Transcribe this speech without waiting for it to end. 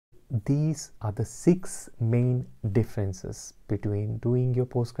these are the 6 main differences between doing your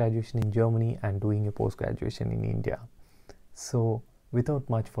post-graduation in Germany and doing your post-graduation in India. So without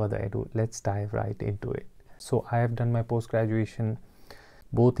much further ado, let's dive right into it. So I have done my post-graduation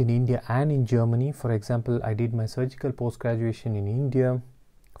both in India and in Germany. For example, I did my surgical post-graduation in India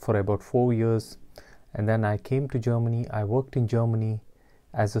for about 4 years, and then I came to Germany. I worked in Germany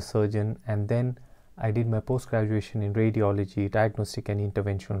as a surgeon, and then I did my post-graduation in radiology, diagnostic and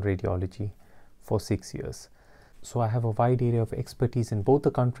interventional radiology for 6 years. So I have a wide area of expertise in both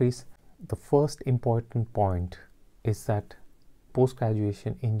the countries. The first important point is that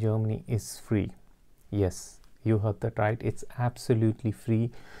post-graduation in Germany is free. Yes, you heard that right. It's absolutely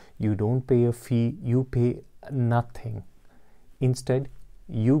free. You don't pay a fee. You pay nothing. Instead,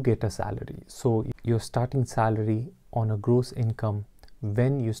 you get a salary. So your starting salary on a gross income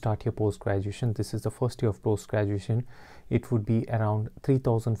when you start your post-graduation, this is the first year of post-graduation, it would be around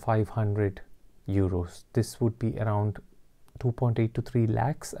 3,500 euros. This would be around 2.8 to 3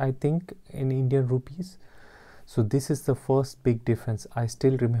 lakhs, I think, in Indian rupees. So this is the first big difference. I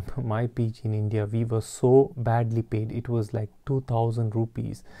still remember my PG in India. We were so badly paid. It was like 2,000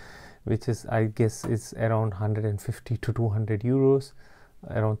 rupees, which is, I guess, is around 150 to 200 euros,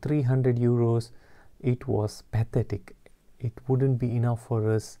 around 300 euros. It was pathetic. It wouldn't be enough for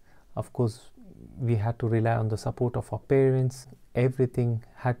us. Of course, we had to rely on the support of our parents. Everything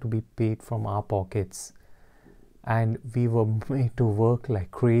had to be paid from our pockets. And we were made to work like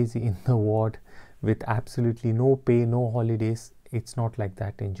crazy in the ward with absolutely no pay, no holidays. It's not like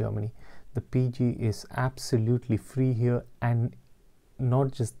that in Germany. The PG is absolutely free here, and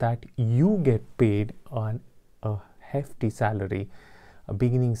not just that, you get paid on a hefty salary, a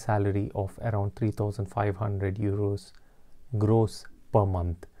beginning salary of around 3,500 euros gross per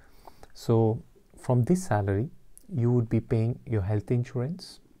month. So from this salary, you would be paying your health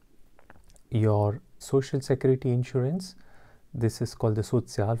insurance, your social security insurance. This is called the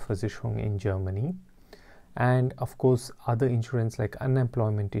Sozialversicherung in Germany, and of course other insurance like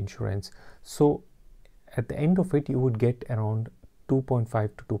unemployment insurance. So at the end of it, you would get around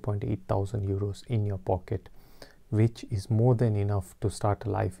 2.5 to 2.8 thousand euros in your pocket, which is more than enough to start a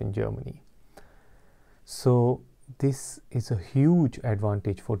life in Germany. So this is a huge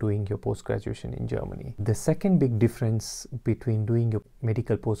advantage for doing your post-graduation in Germany. The second big difference between doing your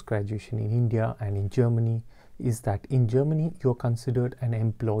medical post-graduation in India and in Germany is that in Germany, you're considered an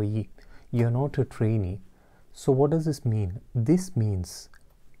employee. You're not a trainee. So what does this mean? This means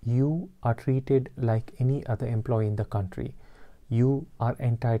you are treated like any other employee in the country. You are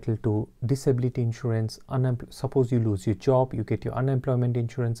entitled to disability insurance. Suppose you lose your job, you get your unemployment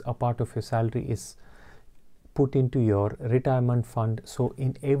insurance. A part of your salary is put into your retirement fund. So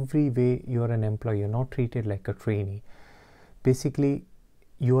in every way, you're an employee. You're not treated like a trainee. Basically,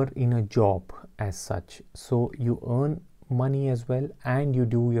 you're in a job as such. So you earn money as well, and you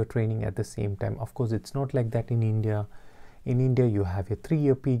do your training at the same time. Of course, it's not like that in India. In India, you have a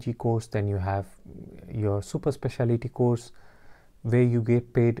 3-year PG course, then you have your super specialty course where you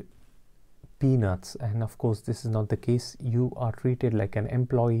get paid peanuts. And of course, this is not the case. You are treated like an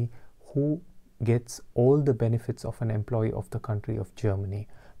employee who gets all the benefits of an employee of the country of Germany: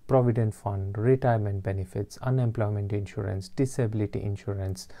 provident fund, retirement benefits, unemployment insurance, disability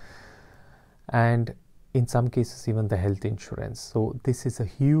insurance, and in some cases even the health insurance. So this is a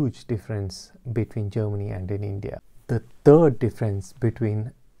huge difference between Germany and in India. The third difference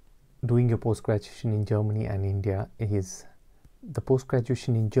between doing your post-graduation in Germany and India is the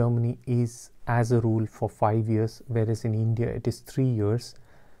post-graduation in Germany is as a rule for 5 years, whereas in India it is 3 years.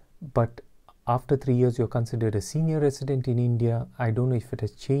 But after 3 years, you're considered a senior resident in India. I don't know if it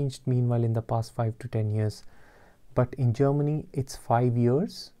has changed meanwhile in the past 5 to 10 years. But in Germany, it's 5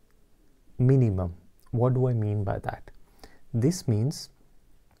 years minimum. What do I mean by that? This means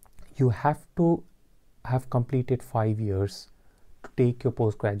you have to have completed 5 years to take your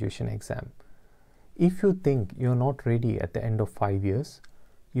post-graduation exam. If you think you're not ready at the end of 5 years,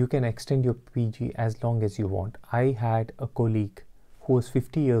 you can extend your PG as long as you want. I had a colleague who was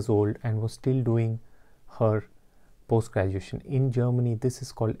 50 years old and was still doing her post-graduation. In Germany, this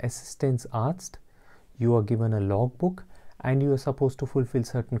is called Assistenzarzt. You are given a logbook and you are supposed to fulfill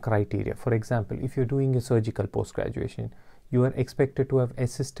certain criteria. For example, if you're doing a surgical post-graduation, you are expected to have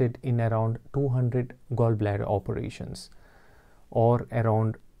assisted in around 200 gallbladder operations or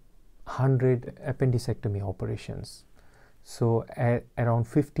around 100 appendicectomy operations. So around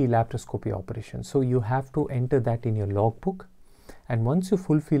 50 laparoscopy operations. So you have to enter that in your logbook. And once you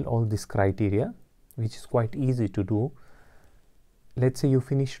fulfill all these criteria, which is quite easy to do, let's say you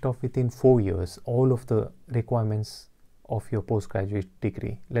finish it off within 4 years, all of the requirements of your postgraduate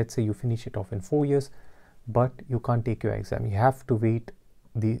degree. Let's say you finish it off in 4 years, but you can't take your exam. You have to wait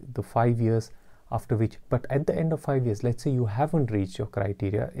the 5 years, after which, but at the end of 5 years, let's say you haven't reached your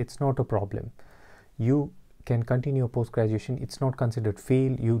criteria, it's not a problem. You can continue your post-graduation. It's not considered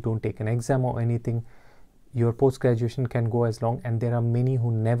fail. You don't take an exam or anything. Your post-graduation can go as long, and there are many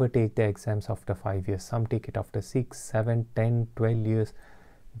who never take the exams after 5 years. Some take it after 6, 7, 10, 12 years,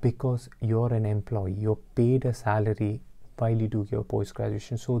 because you're an employee. You're paid a salary while you do your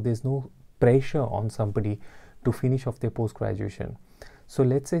post-graduation. So there's no pressure on somebody to finish off their post-graduation. So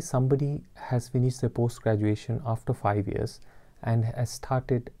let's say somebody has finished their post-graduation after 5 years and has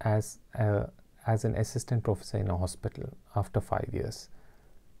started as an assistant professor in a hospital after 5 years.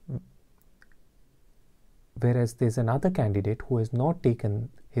 Whereas there's another candidate who has not taken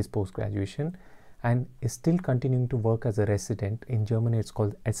his post-graduation and is still continuing to work as a resident. In Germany, it's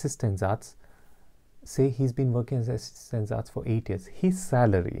called Assistenzarzt. Say he's been working as Assistenzarzt for 8 years. His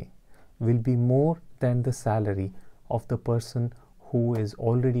salary will be more than the salary of the person who is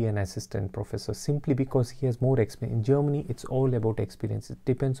already an assistant professor, simply because he has more experience. In Germany, it's all about experience. It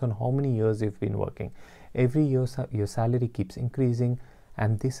depends on how many years you've been working. Every year, your salary keeps increasing,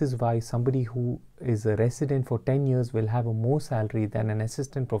 and this is why somebody who is a resident for 10 years will have a more salary than an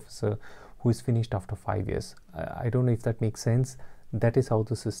assistant professor who is finished after 5 years. I don't know if that makes sense. That is how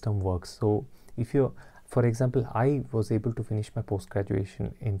the system works. So if you're, for example, I was able to finish my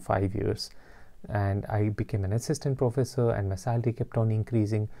post-graduation in 5 years, and I became an assistant professor, and my salary kept on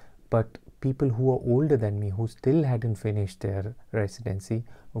increasing. But people who are older than me, who still hadn't finished their residency,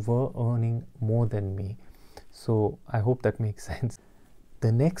 were earning more than me. So I hope that makes sense.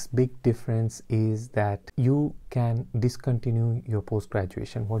 The next big difference is that you can discontinue your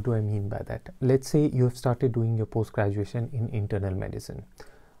post-graduation. What do I mean by that? Let's say you have started doing your post-graduation in internal medicine.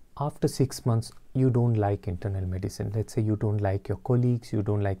 After 6 months, you don't like internal medicine. Let's say you don't like your colleagues, you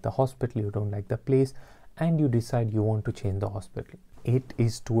don't like the hospital, you don't like the place, and you decide you want to change the hospital. It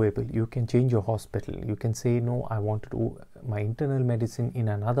is doable. You can change your hospital. You can say, no, I want to do my internal medicine in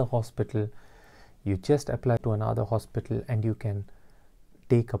another hospital. You just apply to another hospital and you can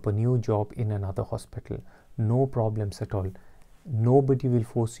take up a new job in another hospital. No problems at all. Nobody will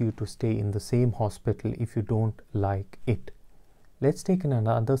force you to stay in the same hospital if you don't like it. Let's take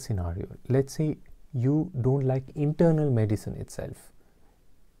another scenario. Let's say you don't like internal medicine itself.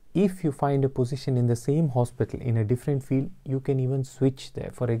 If you find a position in the same hospital in a different field, you can even switch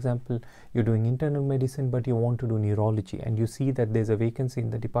there. For example, you're doing internal medicine, but you want to do neurology, and you see that there's a vacancy in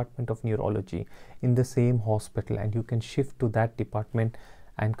the department of neurology in the same hospital, and you can shift to that department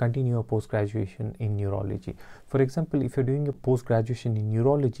and continue a post-graduation in neurology. For example, if you're doing a post-graduation in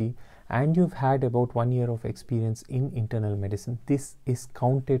neurology and you've had about 1 year of experience in internal medicine, this is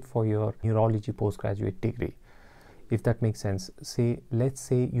counted for your neurology postgraduate degree, if that makes sense. Let's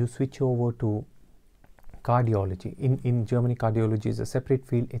say you switch over to cardiology. In Germany, cardiology is a separate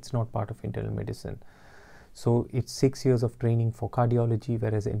field. It's not part of internal medicine. So it's 6 years of training for cardiology,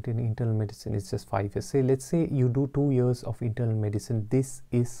 whereas internal medicine is just 5 years. Let's say you do 2 years of internal medicine. This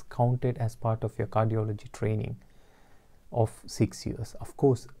is counted as part of your cardiology training of 6 years. Of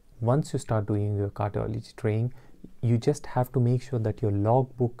course, once you start doing your cardiology training, you just have to make sure that your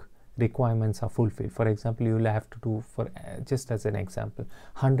logbook requirements are fulfilled. For example, you will have to do, just as an example,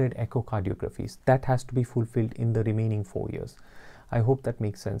 100 echocardiographies. That has to be fulfilled in the remaining 4 years. I hope that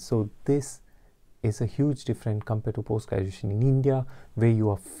makes sense. So this is a huge difference compared to post-graduation in India, where you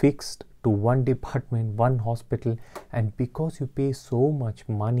are fixed to one department, one hospital, and because you pay so much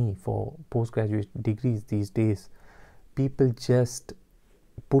money for postgraduate degrees these days, people just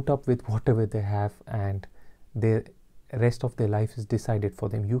put up with whatever they have, and the rest of their life is decided for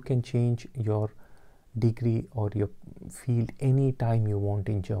them. You can change your degree or your field anytime you want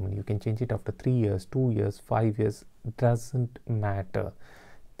in Germany. You can change it after 3 years, 2 years, 5 years, doesn't matter.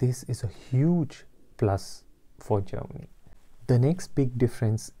 This is a huge plus for Germany. The next big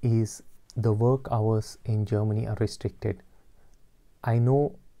difference is the work hours in Germany are restricted. I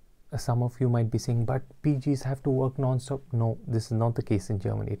know some of you might be saying, but PGs have to work non-stop. No, this is not the case in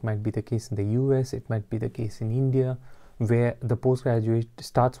Germany. It might be the case in the US, it might be the case in India, where the postgraduate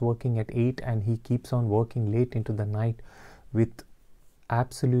starts working at 8 and he keeps on working late into the night with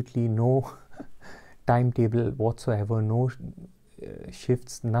absolutely no timetable whatsoever, no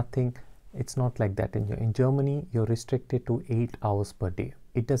shifts, nothing. It's not like that in Germany. You're restricted to 8 hours per day.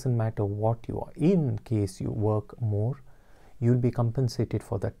 It doesn't matter what you are. In case you work more, you'll be compensated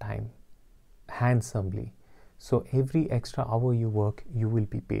for that time handsomely. So every extra hour you work, you will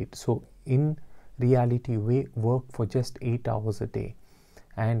be paid. So in reality, we work for just 8 hours a day,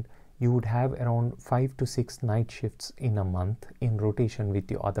 and you would have around 5 to 6 night shifts in a month in rotation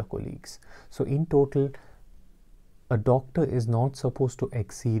with your other colleagues. So in total, a doctor is not supposed to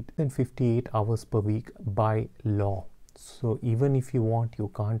exceed 58 hours per week by law. So even if you want,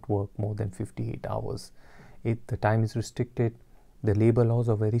 you can't work more than 58 hours. The time is restricted, the labor laws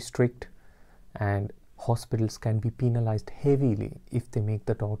are very strict, and hospitals can be penalized heavily if they make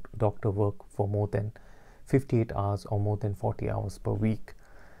the doctor work for more than 58 hours or more than 40 hours per week.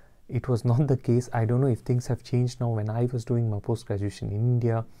 It was not the case. I don't know if things have changed now. When I was doing my post-graduation in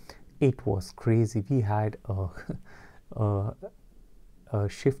India, it was crazy. We had a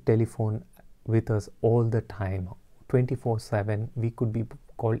shift telephone with us all the time, 24/7. We could be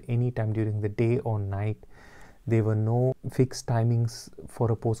called anytime during the day or night. There were no fixed timings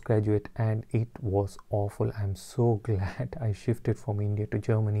for a postgraduate, and it was awful. I'm so glad I shifted from India to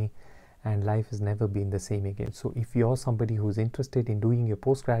Germany, and life has never been the same again. So if you're somebody who's interested in doing your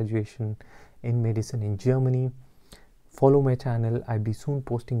post-graduation in medicine in Germany, follow my channel. I'll be soon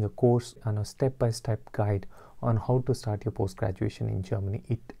posting a course and a step-by-step guide on how to start your post-graduation in Germany.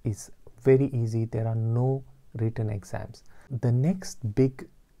 It is very easy. There are no written exams. The next big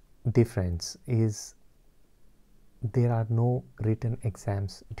difference is there are no written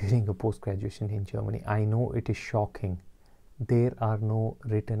exams during a post-graduation in Germany. I know it is shocking. There are no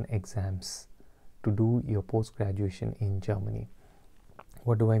written exams to do your post-graduation in Germany.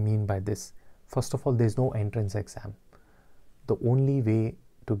 What do I mean by this? First of all, there's no entrance exam. The only way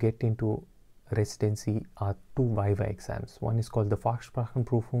to get into residency are 2 Viva exams. One is called the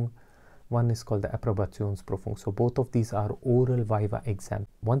Fachsprachenprüfung, one is called the Approbationsprüfung. So both of these are oral Viva exam.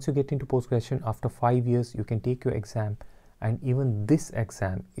 Once you get into post-graduation, after 5 years, you can take your exam, and even this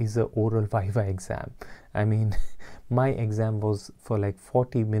exam is a oral Viva exam. I mean, my exam was for like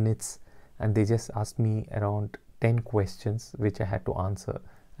 40 minutes, and they just asked me around 10 questions which I had to answer,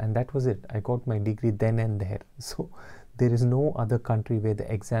 and that was it. I got my degree then and there. So there is no other country where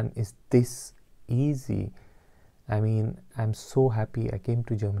the exam is this easy. I mean, I'm so happy I came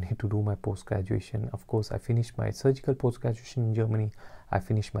to Germany to do my post-graduation. Of course, I finished my surgical post-graduation in Germany. I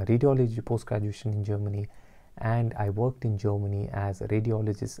finished my radiology post-graduation in Germany, and I worked in Germany as a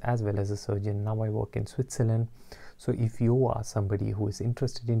radiologist as well as a surgeon. Now I work in Switzerland. So if you are somebody who is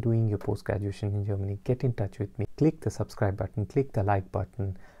interested in doing your post-graduation in Germany, get in touch with me. Click the subscribe button, click the like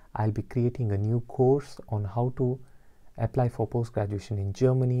button. I'll be creating a new course on how to apply for post-graduation in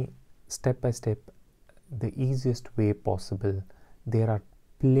Germany, step by step, the easiest way possible. There are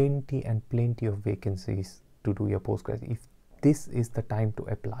plenty and plenty of vacancies to do your postgrad. If this is the time to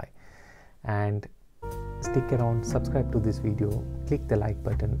apply, and stick around, subscribe to this video, click the like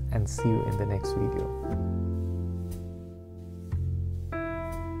button, and see you in the next video.